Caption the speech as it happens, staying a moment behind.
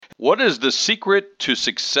What is the secret to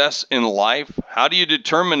success in life? How do you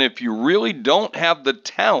determine if you really don't have the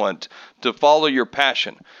talent to follow your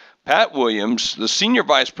passion? Pat Williams, the Senior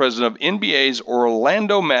Vice President of NBA's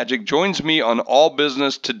Orlando Magic, joins me on All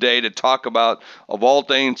Business today to talk about, of all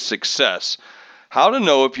things, success. How to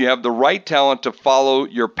know if you have the right talent to follow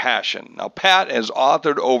your passion. Now, Pat has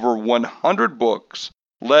authored over 100 books,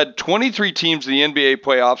 led 23 teams to the NBA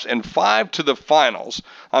playoffs, and 5 to the finals.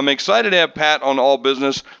 I'm excited to have Pat on All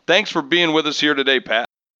Business. Thanks for being with us here today, Pat.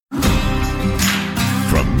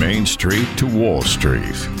 From Main Street to Wall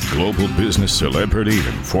Street, global business celebrity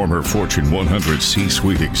and former Fortune 100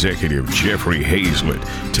 C-suite executive Jeffrey Hayzlett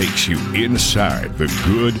takes you inside the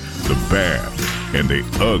good, the bad, and the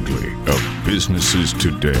ugly of businesses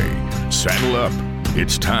today. Saddle up.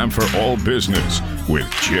 It's time for All Business with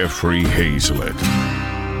Jeffrey Hayzlett.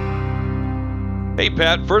 Hey,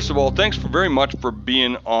 Pat, first of all, thanks very much for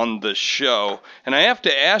being on the show. And I have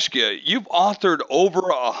to ask you, you've authored over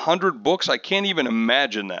 100 books. I can't even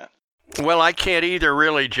imagine that. Well, I can't either,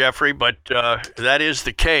 really, Jeffrey, but that is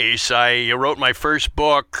the case. I wrote my first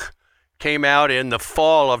book, came out in the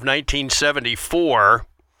fall of 1974.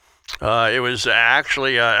 It was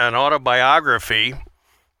actually an autobiography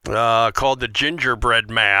called The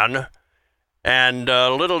Gingerbread Man. And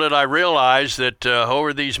little did I realize that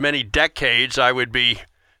over these many decades, I would be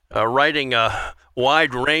writing a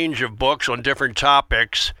wide range of books on different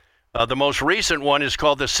topics. The most recent one is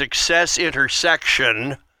called The Success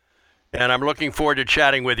Intersection, and I'm looking forward to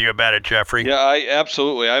chatting with you about it, Jeffrey. Yeah,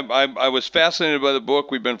 absolutely. I was fascinated by the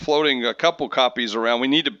book. We've been floating a couple copies around. We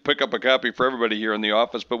need to pick up a copy for everybody here in the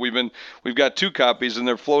office, but we've got 2 copies, and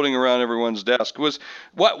they're floating around everyone's desk.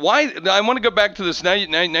 Why? I want to go back to this. Now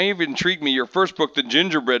you've intrigued me. Your first book, The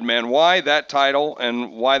Gingerbread Man. Why that title,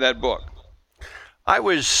 and why that book? I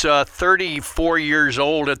was 34 years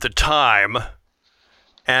old at the time,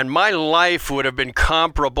 and my life would have been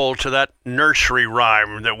comparable to that nursery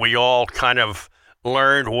rhyme that we all kind of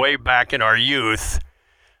learned way back in our youth.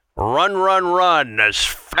 Run, run, run as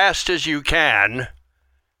fast as you can.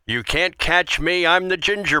 You can't catch me, I'm the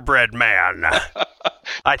gingerbread man.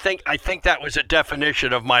 I think that was a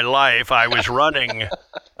definition of my life. I was running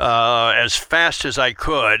as fast as I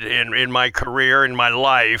could in my career, in my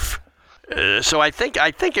life. So I think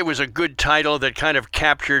it was a good title that kind of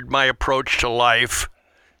captured my approach to life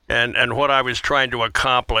and what I was trying to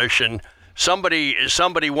accomplish. And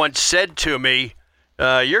somebody once said to me,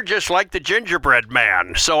 you're just like the gingerbread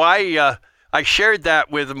man. So I shared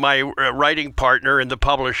that with my writing partner and the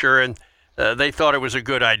publisher, and they thought it was a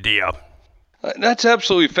good idea. That's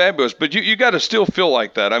absolutely fabulous, but you got to still feel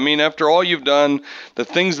like that. I mean, after all you've done, the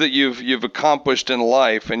things that you've accomplished in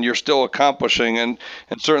life, and you're still accomplishing, and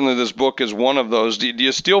certainly this book is one of those. Do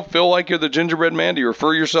you still feel like you're the gingerbread man? Do you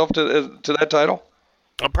refer yourself to that title?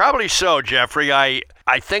 Probably so, Jeffrey. I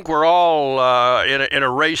think we're all in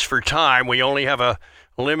a race for time. We only have a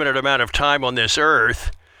limited amount of time on this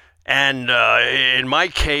earth. And in my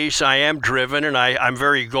case, I am driven, and I'm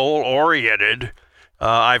very goal-oriented.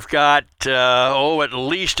 I've got, at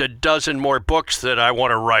least a dozen more books that I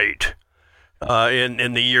want to write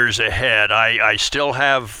in the years ahead. I still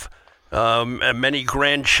have many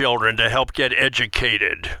grandchildren to help get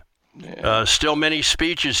educated. Yeah. Still many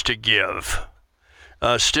speeches to give.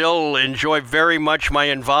 Still enjoy very much my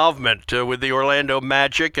involvement with the Orlando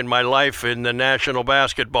Magic and my life in the National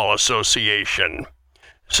Basketball Association.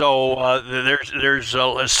 So there's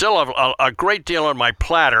still a great deal on my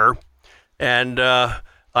platter, and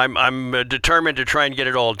I'm determined to try and get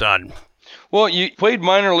it all done. Well, you played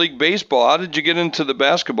minor league baseball. How did you get into the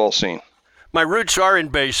basketball scene? My roots are in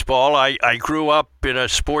baseball. I grew up in a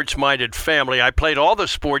sports-minded family. I played all the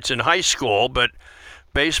sports in high school, but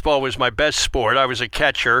baseball was my best sport. I was a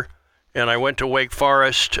catcher, and I went to Wake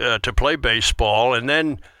Forest to play baseball, and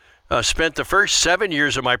then spent the first 7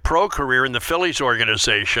 years of my pro career in the Phillies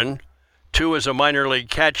organization, 2 as a minor league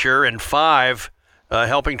catcher, and 5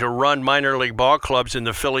 helping to run minor league ball clubs in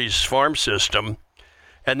the Phillies farm system.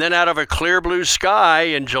 And then out of a clear blue sky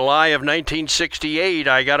in July of 1968,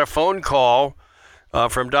 I got a phone call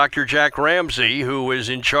from Dr. Jack Ramsey, who was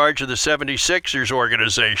in charge of the 76ers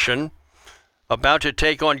organization, about to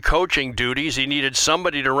take on coaching duties. He needed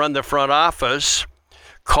somebody to run the front office,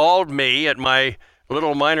 called me at my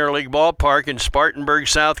little minor league ballpark in Spartanburg,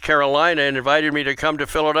 South Carolina, and invited me to come to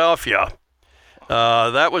Philadelphia.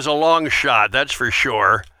 That was a long shot, that's for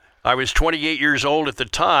sure. I was 28 years old at the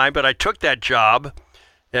time, but I took that job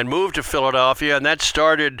and moved to Philadelphia, and that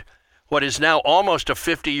started what is now almost a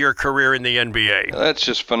 50-year career in the NBA. That's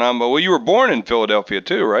just phenomenal. Well, you were born in Philadelphia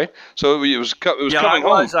too, right? So it was coming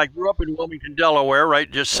home. I grew up in Wilmington, Delaware,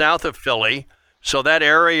 right just south of Philly. So that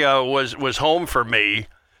area was home for me.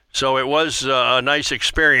 So it was a nice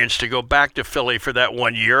experience to go back to Philly for that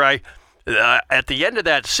 1 year. At the end of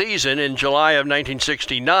that season, in July of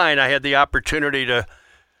 1969, I had the opportunity to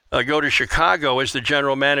go to Chicago as the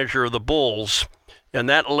general manager of the Bulls. And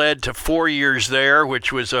that led to 4 years there,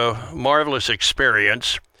 which was a marvelous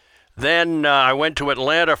experience. Then I went to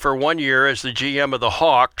Atlanta for 1 year as the GM of the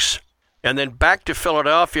Hawks, and then back to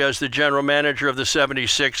Philadelphia as the general manager of the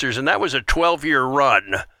 76ers. And that was a 12-year run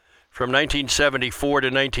from 1974 to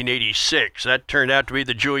 1986. That turned out to be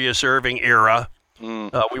the Julius Erving era.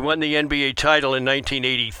 We won the NBA title in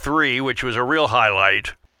 1983, which was a real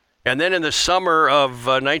highlight. And then in the summer of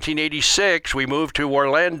 1986, we moved to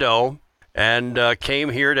Orlando and came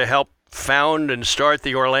here to help found and start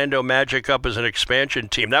the Orlando Magic up as an expansion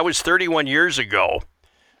team. That was 31 years ago,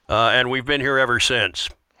 and we've been here ever since.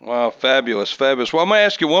 Wow, fabulous. Well, I'm going to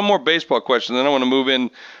ask you one more baseball question, then I want to move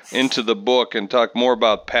into the book and talk more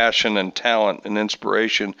about passion and talent and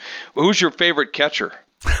inspiration. Who's your favorite catcher?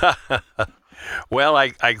 Well,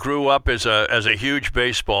 I grew up as a huge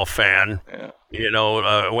baseball fan.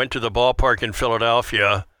 Yeah. Went to the ballpark in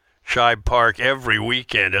Philadelphia, Shibe Park, every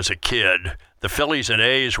weekend as a kid. The Phillies and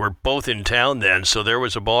A's were both in town then, so there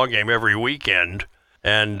was a ball game every weekend,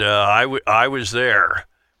 and I was there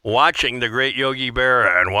watching the great Yogi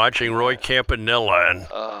Berra and watching Roy Campanella and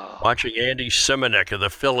watching Andy Simonek of the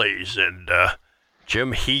Phillies and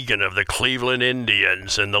Jim Hegan of the Cleveland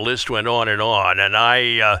Indians, and the list went on. And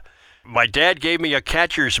my dad gave me a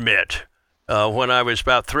catcher's mitt when I was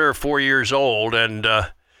about 3 or 4 years old, and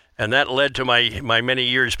that led to my many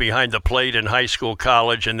years behind the plate in high school,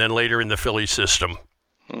 college, and then later in the Philly system.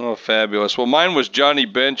 Oh, fabulous. Well, mine was Johnny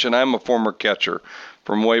Bench, and I'm a former catcher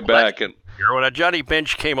from way back. When Johnny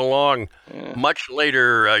Bench came along much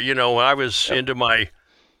later, when I was into my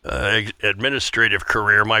administrative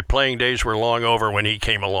career, my playing days were long over when he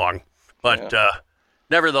came along. But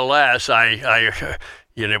nevertheless,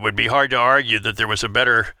 it would be hard to argue that there was a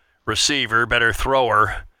better receiver, better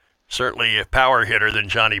thrower, certainly a power hitter than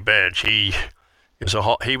Johnny Bench. He was a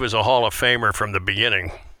Hall of Famer from the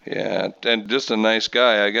beginning. Yeah, and just a nice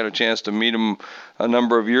guy. I got a chance to meet him a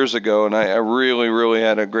number of years ago, and I really, really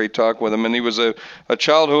had a great talk with him. And he was a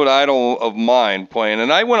childhood idol of mine playing.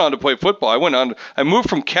 And I went on to play football. I moved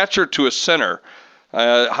from catcher to a center,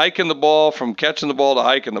 hiking the ball, from catching the ball to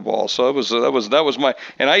hiking the ball. So that was my.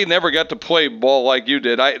 And I never got to play ball like you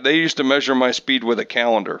did. They used to measure my speed with a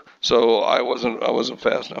calendar, so I wasn't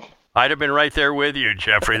fast enough. I'd have been right there with you,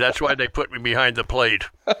 Jeffrey. That's why they put me behind the plate.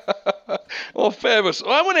 Well, fabulous.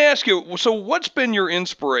 Well, I want to ask you, so what's been your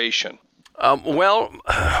inspiration?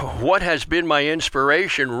 What has been my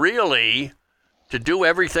inspiration, really, to do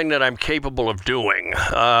everything that I'm capable of doing.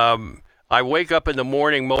 I wake up in the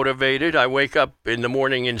morning motivated. I wake up in the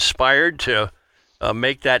morning inspired to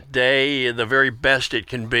make that day the very best it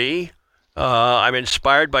can be. I'm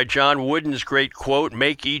inspired by John Wooden's great quote,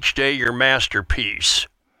 "Make each day your masterpiece."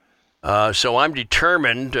 So I'm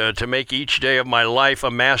determined to make each day of my life a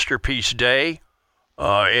masterpiece day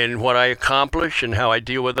in what I accomplish and how I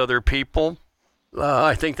deal with other people.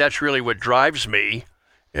 I think that's really what drives me,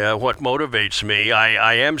 what motivates me.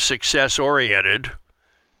 I am success-oriented,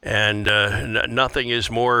 and nothing is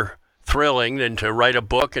more thrilling than to write a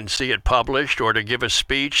book and see it published, or to give a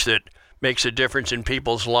speech that makes a difference in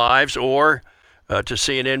people's lives, or to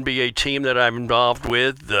see an NBA team that I'm involved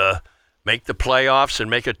with make the playoffs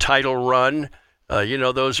and make a title run.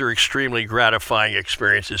 Those are extremely gratifying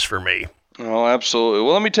experiences for me. Oh, absolutely.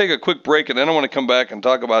 Well, let me take a quick break, and then I want to come back and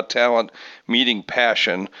talk about talent meeting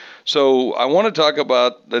passion. So I want to talk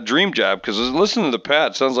about the dream job, because listening to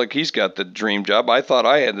Pat, sounds like he's got the dream job. I thought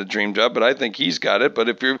I had the dream job, but I think he's got it. But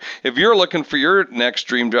if you're looking for your next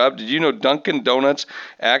dream job, did you know Dunkin' Donuts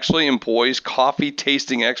actually employs coffee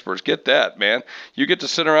tasting experts? Get that, man. You get to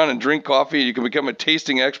sit around and drink coffee, and you can become a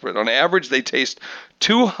tasting expert. On average, they taste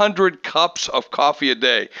 200 cups of coffee a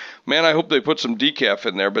day. Man, I hope they put some decaf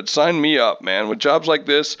in there, but sign me up, man. With jobs like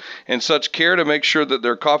this and such care to make sure that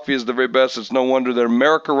their coffee is the very best, it's no wonder that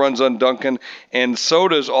America runs on Dunkin', and so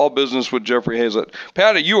does all business with Jeffrey Hayzlett.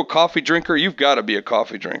 Pat, are you a coffee drinker? You've got to be a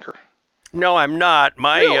coffee drinker. No, I'm not.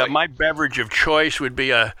 Really? My beverage of choice would be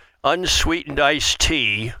a unsweetened iced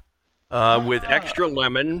tea with extra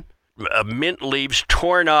lemon, mint leaves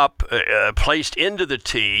torn up, placed into the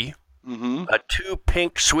tea, 2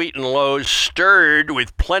 pink sweetened lows stirred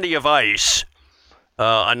with plenty of ice,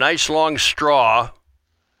 a nice long straw,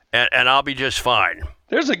 and I'll be just fine.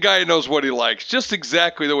 There's a guy who knows what he likes, just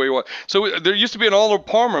exactly the way he wants. So there used to be an Arnold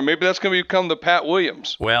Palmer. Maybe that's going to become the Pat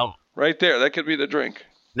Williams. Well, right there, that could be the drink.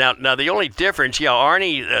 Now the only difference,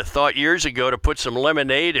 Arnie thought years ago to put some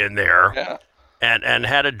lemonade in there. Yeah. and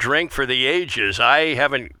had a drink for the ages. I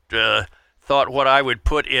haven't thought what I would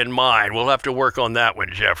put in mine. We'll have to work on that one,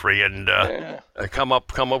 Jeffrey, and come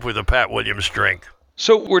up with a Pat Williams drink.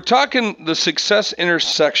 So we're talking the Success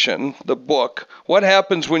Intersection, the book. What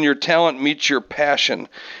happens when your talent meets your passion?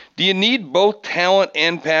 Do you need both talent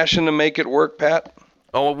and passion to make it work, Pat?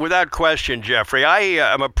 Oh, without question, Jeffrey. I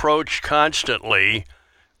am approached constantly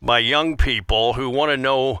by young people who want to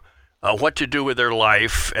know what to do with their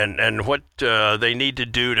life and what they need to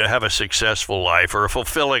do to have a successful life or a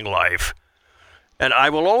fulfilling life. And I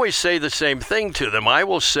will always say the same thing to them. I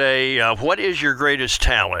will say, what is your greatest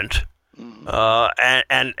talent?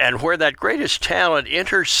 And where that greatest talent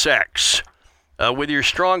intersects with your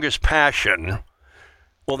strongest passion,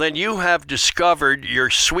 well, then you have discovered your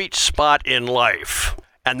sweet spot in life.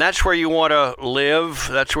 And that's where you want to live.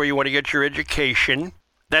 That's where you want to get your education.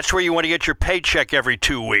 That's where you want to get your paycheck every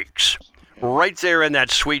 2 weeks. Right there in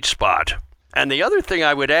that sweet spot. And the other thing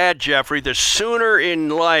I would add, Jeffrey, the sooner in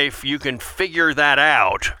life you can figure that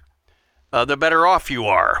out, the better off you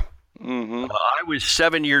are. Mm-hmm. I was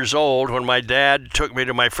 7 years old when my dad took me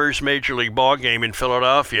to my first Major League ball game in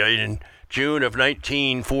Philadelphia in June of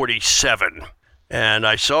 1947. And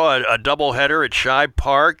I saw a doubleheader at Shibe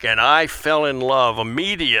Park, and I fell in love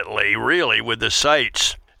immediately, really, with the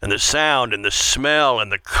sights and the sound and the smell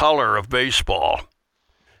and the color of baseball.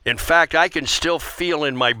 In fact, I can still feel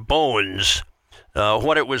in my bones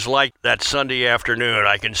what it was like that Sunday afternoon.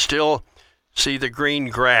 I can still see the green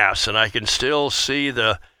grass, and I can still see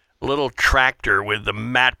the little tractor with the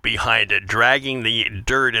mat behind it dragging the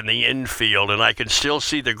dirt in the infield, and I can still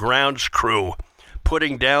see the grounds crew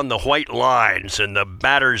putting down the white lines in the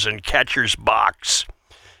batter's and catcher's box.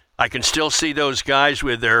 I can still see those guys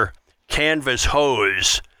with their canvas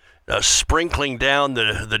hose sprinkling down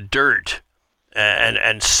the dirt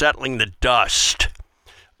and settling the dust.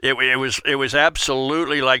 It was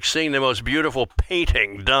absolutely like seeing the most beautiful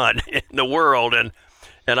painting done in the world, and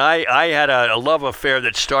I had a love affair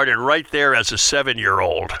that started right there as a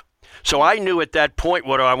 7-year-old. So I knew at that point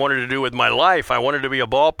what I wanted to do with my life. I wanted to be a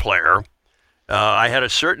ball player. I had a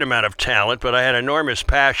certain amount of talent, but I had enormous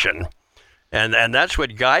passion. And that's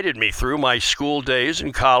what guided me through my school days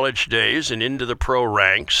and college days and into the pro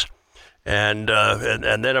ranks. And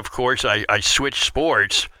then, of course, I switched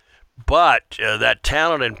sports. But that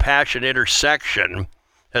talent and passion intersection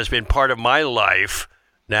has been part of my life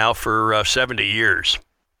now for 70 years.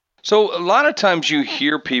 So a lot of times you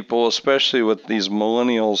hear people, especially with these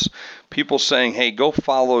millennials, people saying, hey, go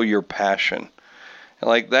follow your passion.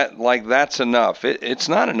 Like that's enough. It's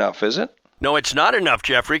not enough, is it? No, it's not enough,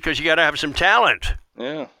 Jeffrey, because you got to have some talent.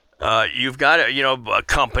 Yeah. You've got to,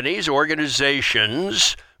 companies,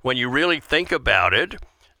 organizations, when you really think about it,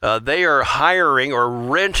 they are hiring or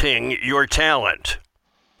renting your talent.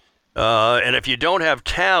 And if you don't have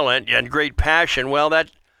talent and great passion, well,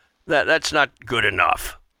 that's not good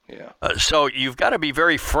enough. Yeah. So you've got to be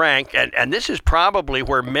very frank, and this is probably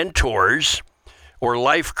where mentors or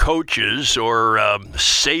life coaches or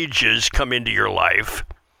sages come into your life,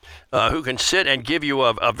 who can sit and give you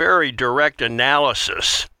a very direct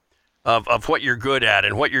analysis of what you're good at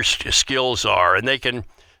and what your skills are, and they can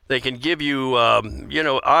give you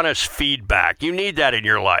honest feedback. You need that in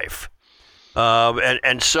your life,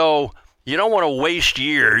 and so you don't want to waste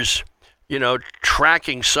years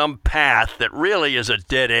tracking some path that really is a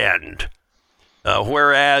dead end,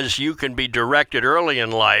 whereas you can be directed early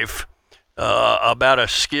in life about a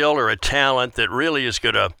skill or a talent that really is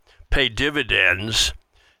going to pay dividends,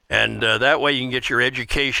 and that way you can get your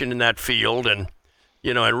education in that field and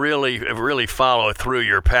really follow through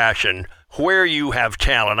your passion where you have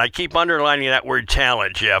talent. I keep underlining that word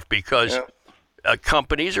talent, Jeff, because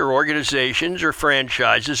companies or organizations or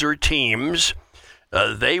franchises or teams,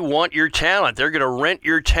 they want your talent. They're going to rent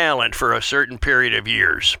your talent for a certain period of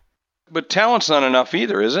years. But talent's not enough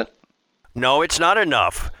either, is it? No, it's not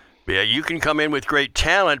enough. Yeah, you can come in with great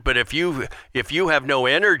talent, but if you have no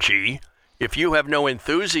energy, if you have no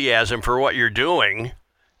enthusiasm for what you're doing,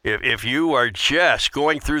 if you are just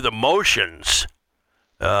going through the motions,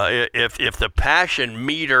 if the passion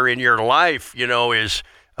meter in your life, is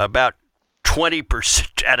about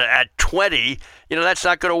 20% at 20, that's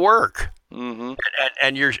not going to work. Mm-hmm.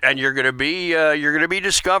 And you're going to be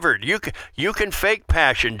discovered. You can fake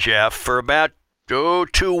passion, Jeff, for about 2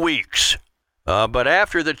 weeks. But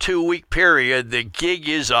after the 2-week period, the gig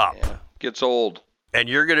is up. Yeah. Gets old. And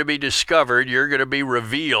you're going to be discovered. You're going to be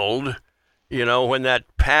revealed, when that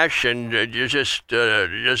passion just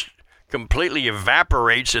completely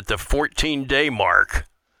evaporates at the 14-day mark.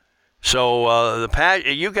 So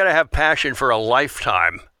you got to have passion for a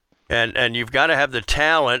lifetime. And you've got to have the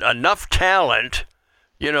talent, enough talent,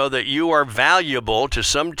 that you are valuable to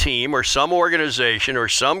some team or some organization or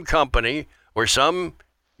some company or some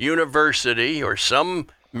university or some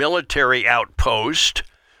military outpost.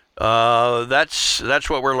 That's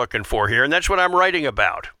what we're looking for here, and that's what I'm writing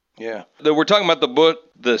about. Yeah. We're talking about the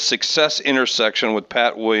book, The Success Intersection, with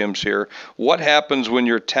Pat Williams here. What happens when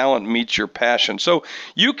your talent meets your passion? So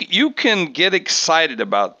you can get excited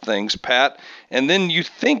about things, Pat, and then you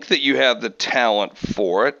think that you have the talent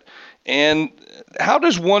for it. And how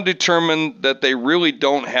does one determine that they really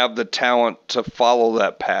don't have the talent to follow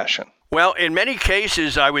that passion? Well, in many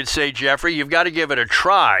cases, I would say, Jeffrey, you've got to give it a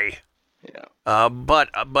try. Yeah.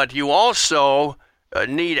 But you also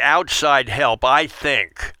need outside help, I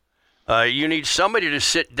think. You need somebody to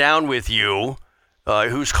sit down with you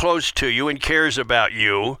who's close to you and cares about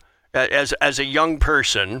you as a young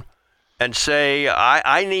person and say,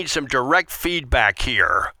 I need some direct feedback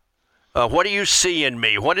here. What do you see in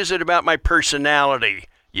me? What is it about my personality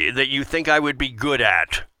that you think I would be good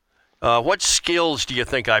at? What skills do you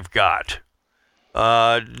think I've got?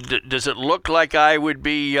 Does it look like I would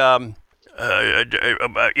be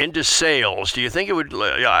into sales? Do you think it would?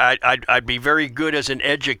 I'd be very good as an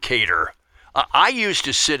educator. I used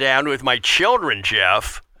to sit down with my children,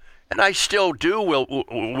 Jeff, and I still do.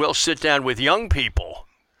 We'll sit down with young people,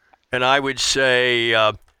 and I would say,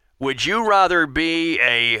 would you rather be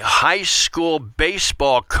a high school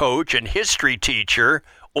baseball coach and history teacher,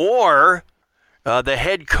 or the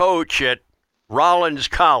head coach at Rollins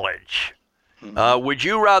College? Would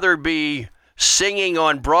you rather be singing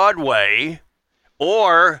on Broadway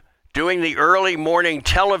or doing the early morning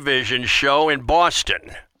television show in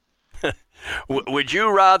Boston? Would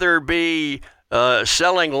you rather be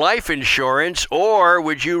selling life insurance, or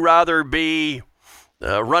would you rather be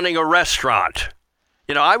running a restaurant?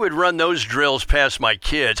 I would run those drills past my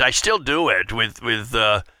kids. I still do it with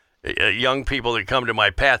young people that come to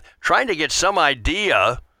my path, trying to get some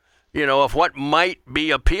idea, of what might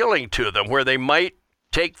be appealing to them, where they might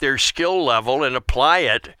take their skill level and apply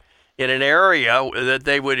it in an area that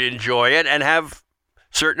they would enjoy it and have a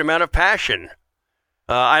certain amount of passion.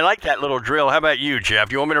 I like that little drill. How about you, Jeff?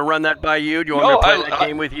 Do you want me to run that by you? Do you want me to play that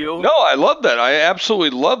game with you? No, I love that. I absolutely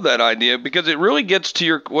love that idea because it really gets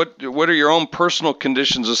to what are your own personal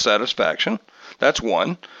conditions of satisfaction. That's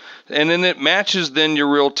one. And then it matches then your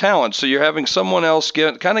real talent. So you're having someone else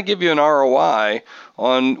kind of give you an ROI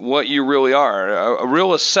on what you really are, a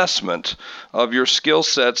real assessment of your skill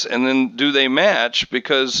sets, and then do they match?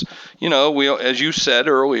 Because, as you said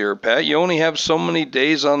earlier, Pat, you only have so many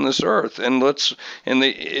days on this earth, and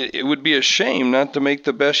it would be a shame not to make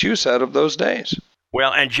the best use out of those days.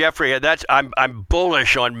 Well, and Jeffrey, I'm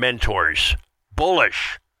bullish on mentors,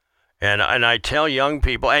 bullish, and I tell young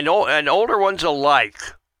people and older ones alike,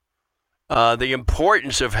 the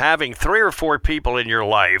importance of having 3 or 4 people in your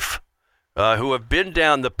life who have been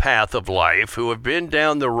down the path of life, who have been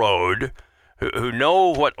down the road, who know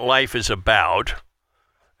what life is about,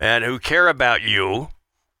 and who care about you,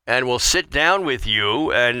 and will sit down with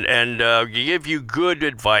you and give you good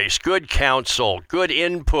advice, good counsel, good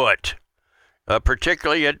input,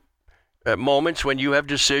 particularly at moments when you have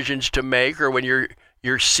decisions to make or when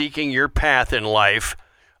you're seeking your path in life.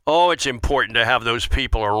 Oh, it's important to have those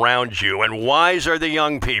people around you. And wise are the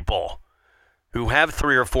young people who have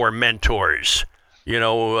 3 or 4 mentors,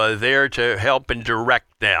 there to help and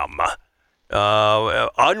direct them.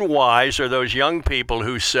 Unwise are those young people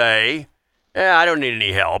who say, I don't need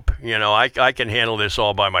any help. I can handle this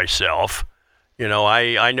all by myself.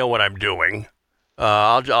 I know what I'm doing.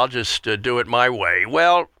 I'll just do it my way.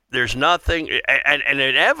 Well, there's nothing, and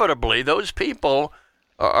inevitably those people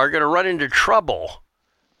are going to run into trouble.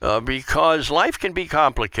 Because life can be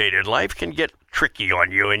complicated. Life can get tricky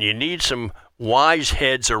on you, and you need some wise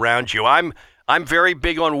heads around you. I'm very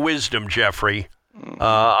big on wisdom, Jeffrey.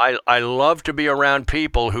 I love to be around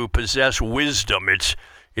people who possess wisdom.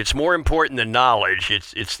 It's more important than knowledge.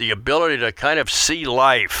 It's the ability to kind of see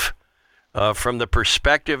life from the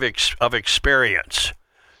perspective of experience.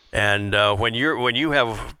 And when you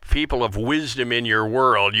have people of wisdom in your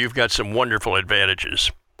world, you've got some wonderful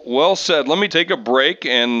advantages. Well said. Let me take a break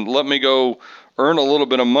and let me go earn a little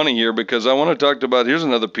bit of money here, because I want to talk about, here's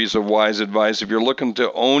another piece of wise advice. If you're looking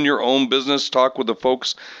to own your own business, talk with the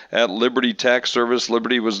folks at Liberty Tax Service.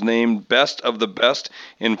 Liberty was named Best of the Best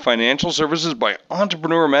in Financial Services by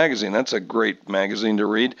Entrepreneur Magazine. That's a great magazine to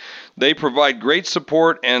read. They provide great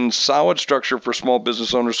support and solid structure for small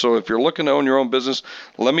business owners. So if you're looking to own your own business,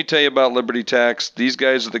 let me tell you about Liberty Tax. These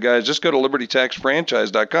guys are the guys. Just go to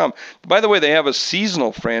libertytaxfranchise.com. By the way, they have a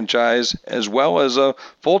seasonal franchise as well as a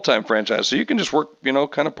full-time franchise. So you can just just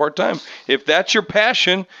work, kind of part-time. If that's your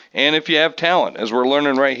passion and if you have talent, as we're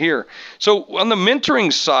learning right here. So on the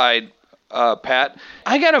mentoring side, Pat,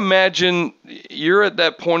 I got to imagine you're at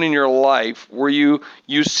that point in your life where you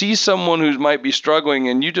see someone who might be struggling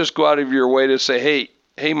and you just go out of your way to say,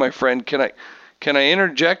 hey, my friend, can I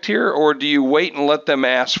interject here? Or do you wait and let them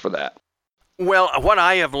ask for that? Well, what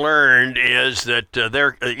I have learned is that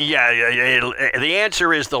the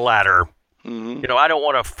answer is the latter. Mm-hmm. I don't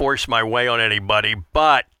want to force my way on anybody,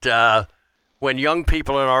 but when young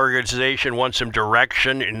people in our organization want some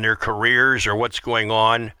direction in their careers or what's going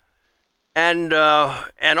on, and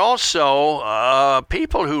also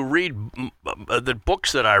people who read the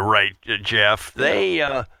books that I write, Jeff,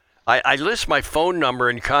 I list my phone number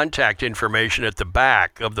and contact information at the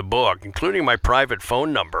back of the book, including my private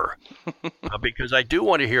phone number, because I do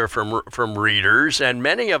want to hear from readers, and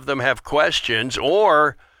many of them have questions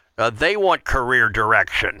or they want career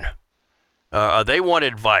direction. They want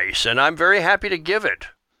advice, and I'm very happy to give it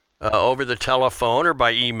over the telephone or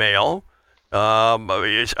by email. And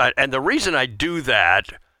the reason I do that,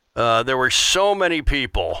 there were so many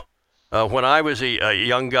people when I was a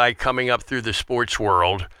young guy coming up through the sports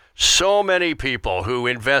world, so many people who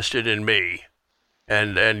invested in me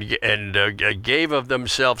and gave of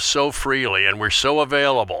themselves so freely and were so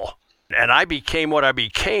available. And I became what I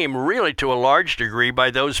became really to a large degree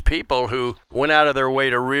by those people who went out of their way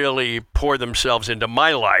to really pour themselves into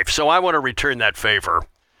my life. So I want to return that favor.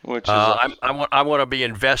 Which is I want to be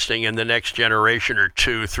investing in the next generation or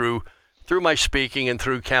two through my speaking and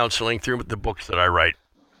through counseling, through the books that I write.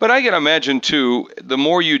 But I can imagine, too, the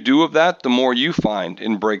more you do of that, the more you find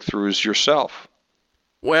in breakthroughs yourself.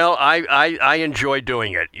 Well, I enjoy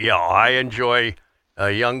doing it. Yeah, I enjoy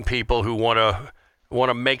young people who want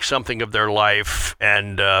to make something of their life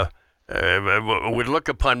and would look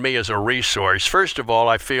upon me as a resource. First of all,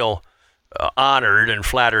 I feel honored and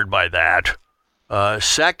flattered by that.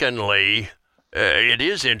 Secondly, it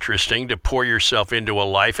is interesting to pour yourself into a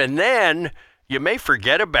life, and then you may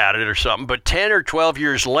forget about it or something, but 10 or 12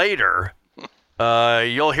 years later,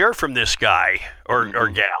 you'll hear from this guy or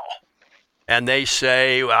gal, and they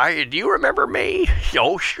say, do you remember me?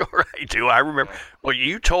 Oh, sure I do. I remember. Well,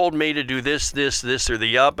 you told me to do this, or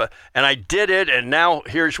the other, and I did it, and now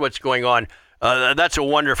here's what's going on. That's a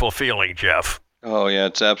wonderful feeling, Jeff. Oh, yeah,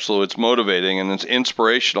 it's absolute. It's motivating and it's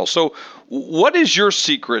inspirational. So what is your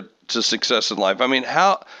secret to success in life? I mean,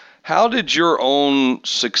 how did your own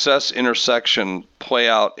success intersection play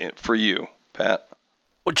out for you, Pat?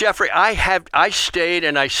 Well, Jeffrey, I stayed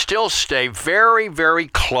and I still stay very, very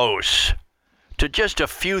close to just a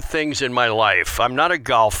few things in my life. I'm not a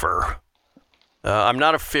golfer. I'm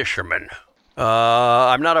not a fisherman.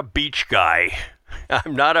 I'm not a beach guy.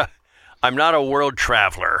 I'm not a world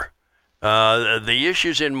traveler. The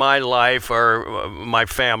issues in my life are my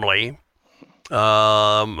family,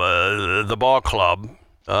 the ball club,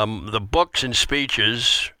 the books and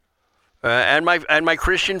speeches, and my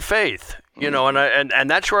Christian faith.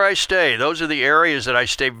 And that's where I stay. Those are the areas that I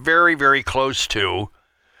stay very, very close to.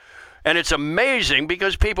 And it's amazing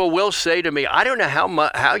because people will say to me, "I don't know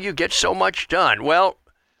how you get so much done." Well,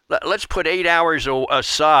 let's put 8 hours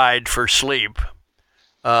aside for sleep.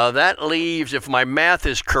 That leaves, if my math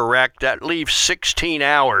is correct, that leaves 16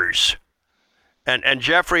 hours. And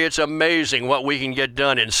Jeffrey, it's amazing what we can get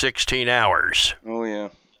done in 16 hours. Oh, yeah.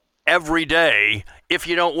 Every day, if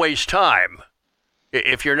you don't waste time.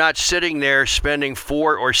 If you're not sitting there spending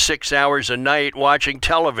 4 or 6 hours a night watching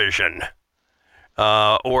television,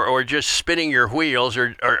 or just spinning your wheels,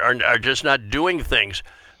 or just not doing things.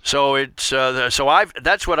 So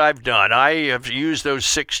that's what I've done. I have used those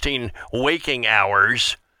 16 waking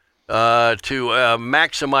hours to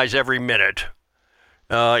maximize every minute.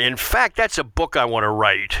 In fact, that's a book I want to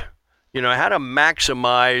write. How to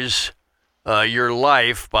maximize your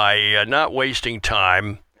life by not wasting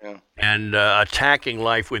time and attacking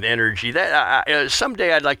life with energy. That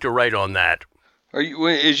someday I'd like to write on that.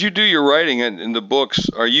 As you do your writing in the books,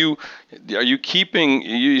 are you keeping?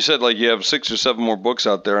 You said like you have 6 or 7 more books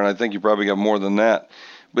out there, and I think you probably got more than that.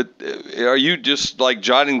 But are you just like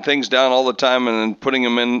jotting things down all the time and then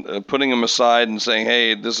putting them aside and saying,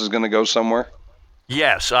 "Hey, this is going to go somewhere"?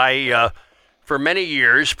 Yes, I for many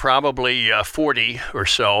years, probably 40 or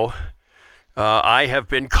so, I have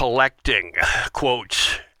been collecting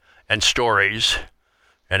quotes and stories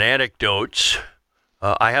and anecdotes.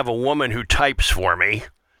 I have a woman who types for me,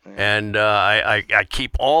 and I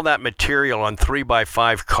keep all that material on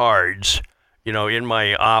 3x5 cards, in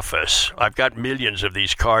my office. I've got millions of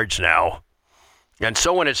these cards now. And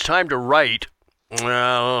so when it's time to write,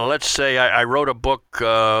 let's say I wrote a book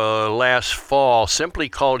last fall simply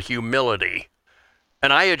called Humility.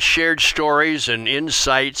 And I had shared stories and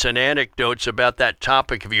insights and anecdotes about that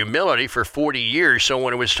topic of humility for 40 years. So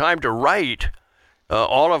when it was time to write,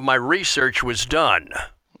 all of my research was done.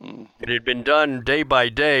 It had been done day by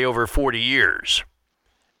day over 40 years.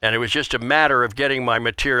 And it was just a matter of getting my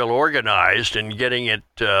material organized and getting it,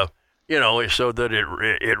 so that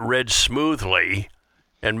it read smoothly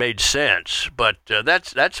and made sense. But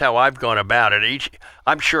that's how I've gone about it.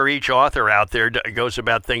 I'm sure each author out there goes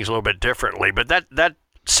about things a little bit differently, but that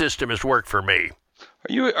system has worked for me.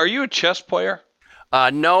 Are you a chess player?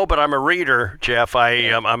 No, but I'm a reader, Jeff.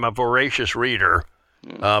 I'm a voracious reader.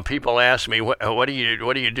 People ask me, what do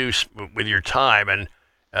you do with your time? And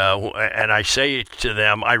I say to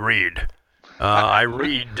them, I read. I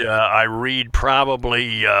read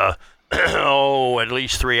probably at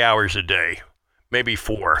least 3 hours a day. Maybe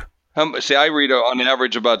 4. I read on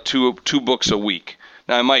average about two books a week.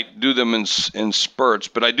 Now, I might do them in spurts,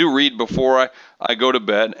 but I do read before I go to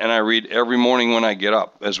bed, and I read every morning when I get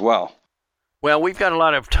up as well. Well, we've got a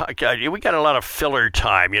lot of filler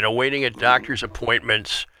time, waiting at doctor's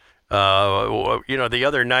appointments. The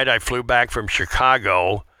other night I flew back from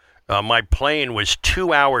Chicago. My plane was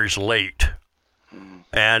 2 hours late,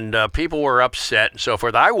 and people were upset and so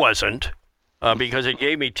forth. I wasn't. Because it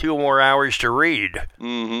gave me 2 more hours to read.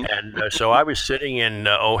 Mm-hmm. And so I was sitting in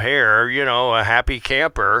O'Hare, a happy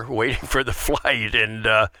camper, waiting for the flight. And,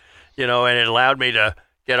 and it allowed me to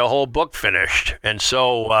get a whole book finished. And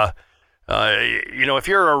so, if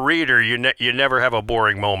you're a reader, you never have a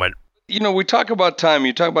boring moment. We talk about time.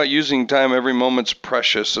 You talk about using time. Every moment's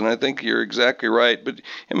precious, and I think you're exactly right. But,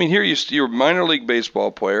 here you're a minor league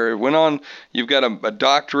baseball player. You've got a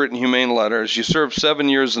doctorate in humane letters. You served 7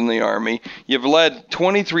 years in the Army. You've led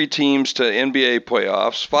 23 teams to NBA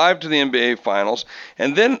playoffs, 5 to the NBA finals,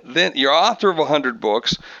 and then you're author of 100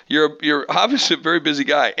 books. You're obviously a very busy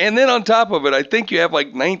guy. And then on top of it, I think you have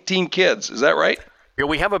like 19 kids. Is that right? Yeah,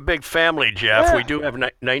 we have a big family, Jeff. Yeah. We do have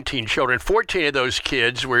 19 children. 14 of those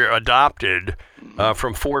kids were adopted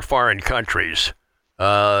from 4 foreign countries.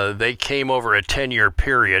 They came over a 10-year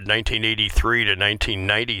period, 1983 to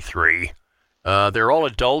 1993. They're all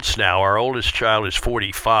adults now. Our oldest child is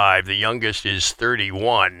 45. The youngest is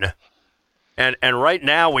 31. And right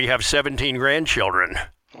now we have 17 grandchildren.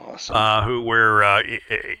 Awesome. Who we're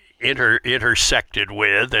intersected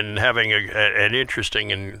with and having an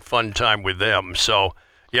interesting and fun time with them. So,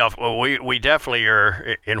 yeah, we definitely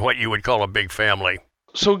are in what you would call a big family.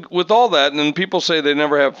 So with all that, and then people say they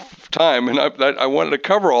never have time, and I wanted to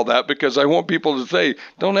cover all that because I want people to say,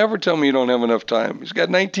 don't ever tell me you don't have enough time. He's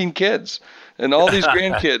got 19 kids and all these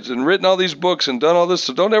grandkids and written all these books and done all this,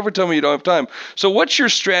 so don't ever tell me you don't have time. So what's your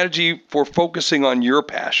strategy for focusing on your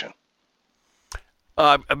passion?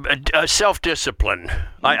 Self-discipline.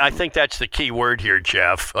 I think that's the key word here,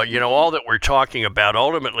 Jeff. All that we're talking about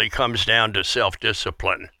ultimately comes down to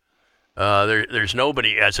self-discipline. There's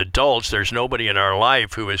nobody, as adults, there's nobody in our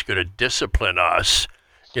life who is going to discipline us.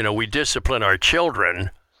 We discipline our children,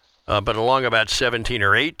 but along about 17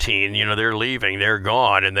 or 18, they're leaving, they're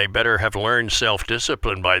gone, and they better have learned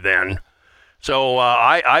self-discipline by then. So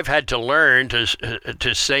I've had to learn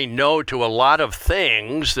to say no to a lot of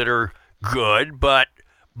things that are good, but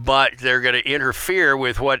they're going to interfere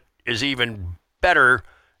with what is even better,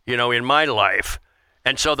 in my life.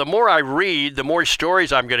 And so the more I read, the more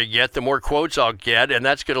stories I'm going to get, the more quotes I'll get, and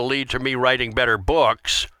that's going to lead to me writing better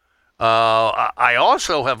books. I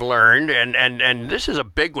also have learned, and this is a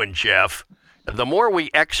big one, Jeff, the more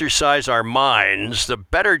we exercise our minds, the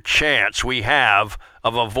better chance we have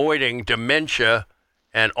of avoiding dementia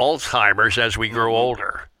and Alzheimer's as we grow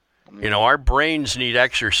older. Our brains need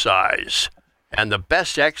exercise, and the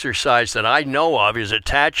best exercise that I know of is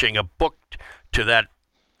attaching a book to that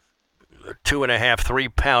 2.5, 3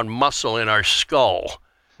 pound muscle in our skull.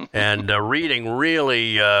 And reading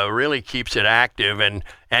really keeps it active and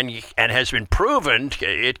has been proven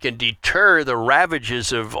it can deter the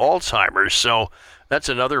ravages of Alzheimer's. So that's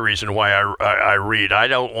another reason why I read. I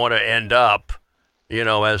don't want to end up,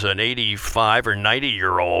 as an 85 or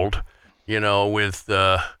 90-year-old,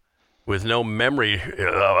 with no memory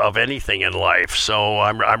of anything in life. So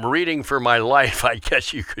I'm reading for my life, I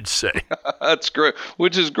guess you could say. That's great,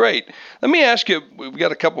 which is great. Let me ask you, we've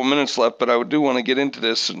got a couple minutes left, but I do want to get into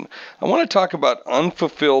this. And I want to talk about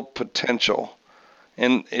unfulfilled potential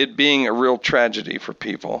and it being a real tragedy for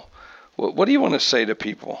people. What do you want to say to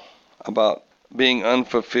people about being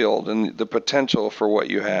unfulfilled and the potential for what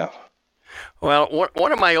you have? Well,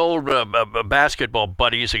 one of my old basketball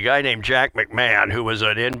buddies, a guy named Jack McMahon, who was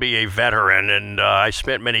an NBA veteran, and I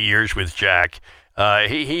spent many years with Jack,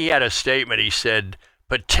 he had a statement. He said,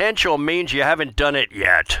 potential means you haven't done it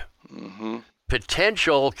yet. Mm-hmm.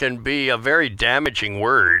 potential can be a very damaging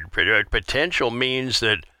word. Potential means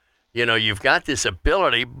that, you've got this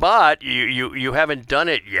ability, but you haven't done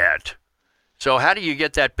it yet. So how do you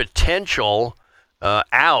get that potential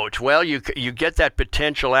out? Well, you get that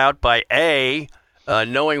potential out by A,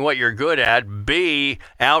 knowing what you're good at, B,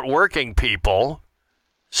 outworking people,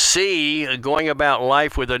 C, going about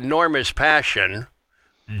life with enormous passion,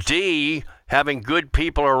 D, having good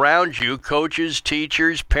people around you, coaches,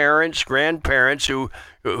 teachers, parents, grandparents who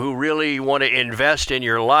really want to invest in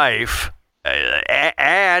your life.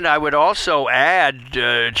 And I would also add,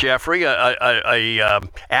 Jeffrey, a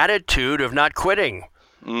attitude of not quitting,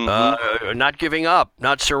 not giving up,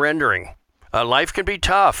 not surrendering. Life can be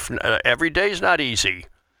tough. Every day is not easy,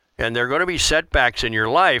 and there are going to be setbacks in your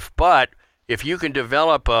life. But if you can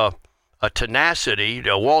develop a tenacity,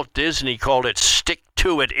 Walt Disney called it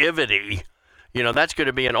stick-to-it-ivity, that's going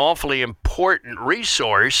to be an awfully important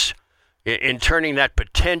resource in turning that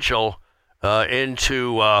potential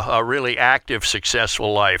into a really active,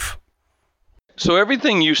 successful life. So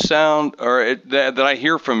everything you sound that I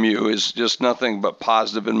hear from you is just nothing but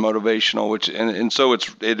positive and motivational, and so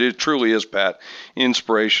it truly is, Pat,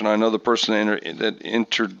 inspiration. I know the person that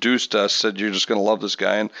introduced us said you're just going to love this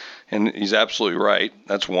guy, and he's absolutely right.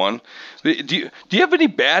 That's one. Do you have any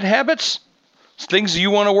bad habits? Things you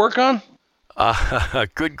want to work on?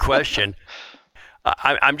 Good question.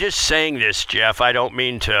 I'm just saying this, Jeff. I don't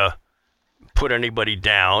mean to put anybody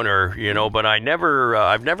down but I've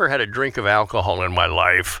never had a drink of alcohol in my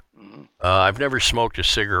life. I've never smoked a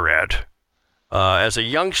cigarette. As a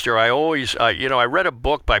youngster, I always, I read a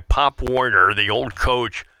book by Pop Warner, the old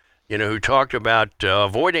coach, who talked about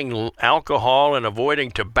avoiding alcohol and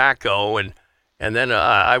avoiding tobacco and then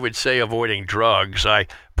I would say avoiding drugs.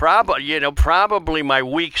 Probably my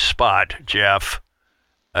weak spot, Jeff,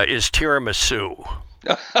 is tiramisu.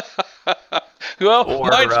 Well,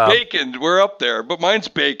 mine's bacon. We're up there, but mine's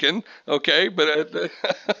bacon. Okay, but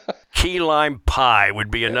key lime pie would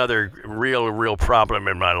be another real problem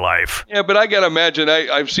in my life. Yeah, but I gotta imagine.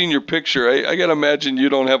 I've seen your picture. I gotta imagine you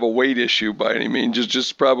don't have a weight issue by any means.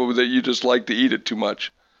 Just probably that you just like to eat it too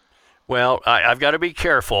much. Well, I've got to be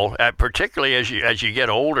careful, particularly as you get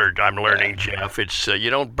older. I'm learning, Jeff. It's you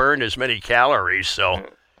don't burn as many calories. So,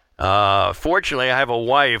 fortunately, I have a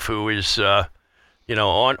wife who is.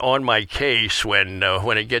 On my case when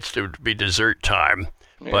it gets to be dessert time.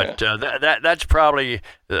 Yeah. But that's probably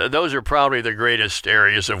those are probably the greatest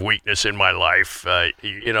areas of weakness in my life.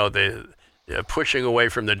 The pushing away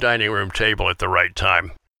from the dining room table at the right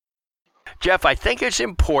time. Jeff, I think it's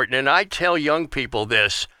important, and I tell young people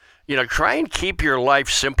this. Try and keep your life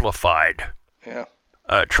simplified. Yeah.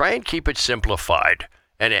 Try and keep it simplified,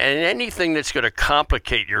 and anything that's going to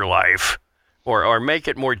complicate your life. Or make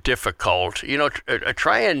it more difficult.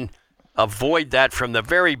 Try and avoid that from the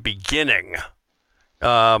very beginning.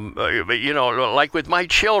 Like with my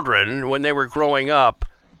children, when they were growing up,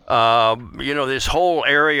 this whole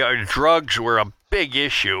area of drugs were a big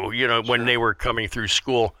issue, when they were coming through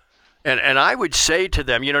school. And I would say to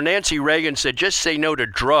them, Nancy Reagan said, just say no to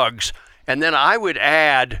drugs. And then I would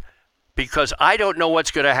add, because I don't know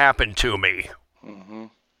what's going to happen to me. Mm-hmm.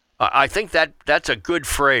 I think that's a good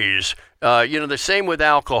phrase. The same with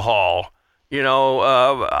alcohol.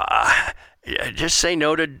 Just say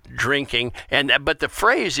no to drinking. But the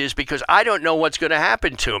phrase is because I don't know what's going to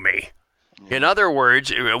happen to me. In other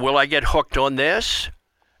words, will I get hooked on this?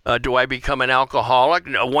 Do I become an alcoholic?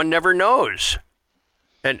 No, one never knows.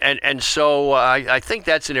 And so I think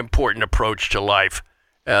that's an important approach to life.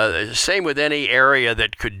 Same with any area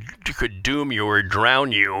that could doom you or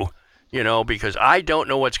drown you. Because I don't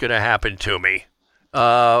know what's going to happen to me.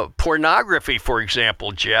 Pornography, for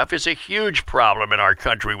example, Jeff, is a huge problem in our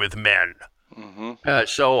country with men. Mm-hmm.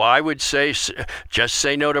 So I would say just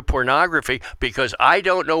say no to pornography because I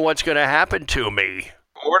don't know what's going to happen to me.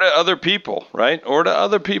 Or to other people, right? Or to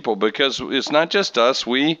other people, because it's not just us.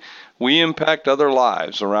 We impact other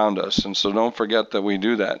lives around us, and so don't forget that we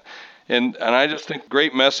do that. And I just think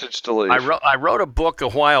great message to leave. I wrote a book a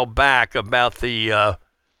while back about the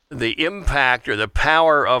impact or the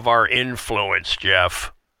power of our influence,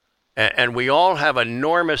 Jeff. And we all have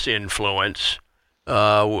enormous influence. We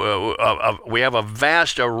have a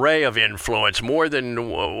vast array of influence, more than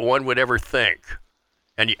one would ever think.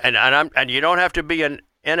 And you don't have to be an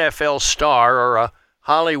NFL star or a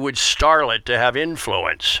Hollywood starlet to have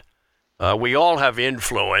influence. We all have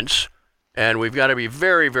influence, and we've got to be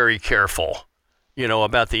very, very careful,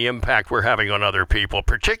 about the impact we're having on other people,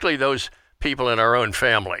 particularly those people in our own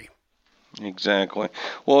family. Exactly.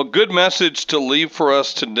 Well, good message to leave for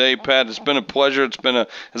us today, Pat. It's been a pleasure. It's been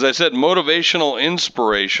as I said, motivational,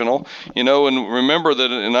 inspirational. And remember that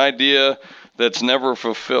an idea that's never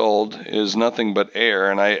fulfilled is nothing but air.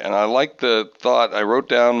 And I like the thought I wrote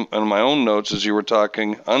down in my own notes as you were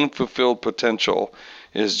talking. Unfulfilled potential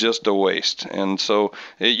is just a waste. And so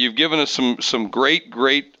you've given us some great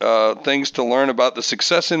things to learn about the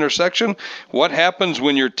success intersection. What happens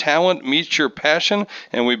when your talent meets your passion?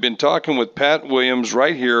 And we've been talking with Pat Williams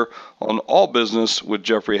right here on All Business with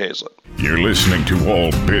Jeffrey Hayzlett. You're listening to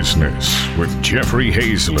All Business with Jeffrey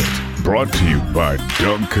Hayzlett, brought to you by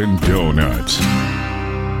Dunkin' Donuts.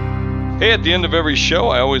 Hey, at the end of every show,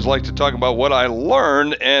 I always like to talk about what I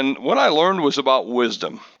learned, and what I learned was about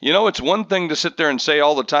wisdom. It's one thing to sit there and say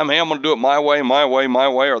all the time, hey, I'm going to do it my way,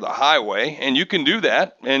 or the highway, and you can do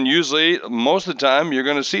that, and usually, most of the time, you're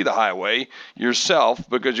going to see the highway yourself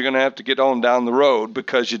because you're going to have to get on down the road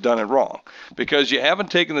because you've done it wrong, because you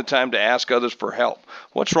haven't taken the time to ask others for help.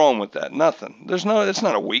 What's wrong with that? Nothing. It's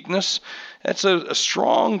not a weakness. That's a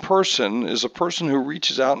strong person is a person who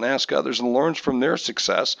reaches out and asks others and learns from their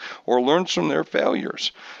success or learns from their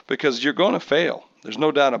failures, because you're going to fail. There's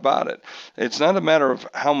no doubt about it. It's not a matter of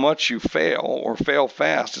how much you fail or fail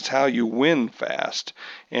fast. It's how you win fast.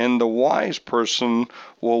 And the wise person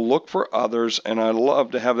will look for others. And I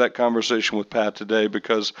love to have that conversation with Pat today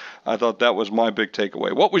because I thought that was my big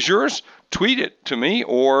takeaway. What was yours? Tweet it to me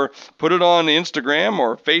or put it on Instagram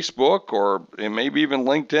or Facebook or maybe even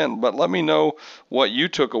LinkedIn. But let me know what you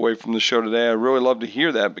took away from the show today. I really love to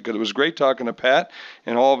hear that because it was great talking to Pat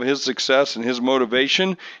and all of his success and his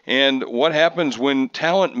motivation and what happens when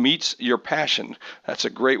talent meets your passion. That's a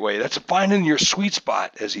great way. That's finding your sweet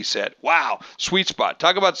spot, as he said. Wow, sweet spot.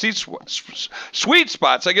 Talk about sweet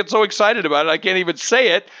spots. I get so excited about it, I can't even say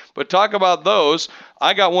it, but talk about those.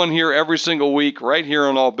 I got one here every single week right here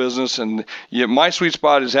on All Business, and my sweet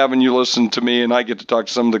spot is having you listen to me, and I get to talk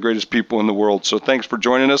to some of the greatest people in the world. So thanks for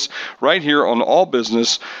joining us right here on All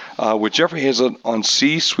Business with Jeffrey Hayzlett on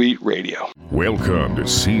C-Suite Radio. Welcome to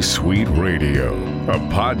C-Suite Radio, a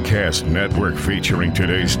podcast network featuring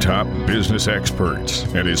today's top business experts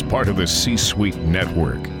and is part of the C-Suite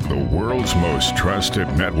Network, the world's most trusted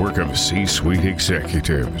network of C-Suite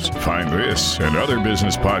executives. Find this and other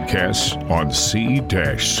business podcasts on c-suiteradio.com.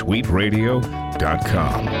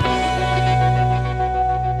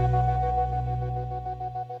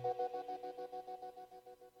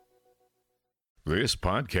 This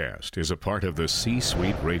podcast is a part of the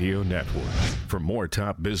C-Suite Radio Network. For more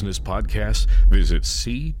top business podcasts, visit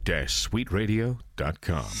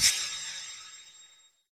c-suiteradio.com.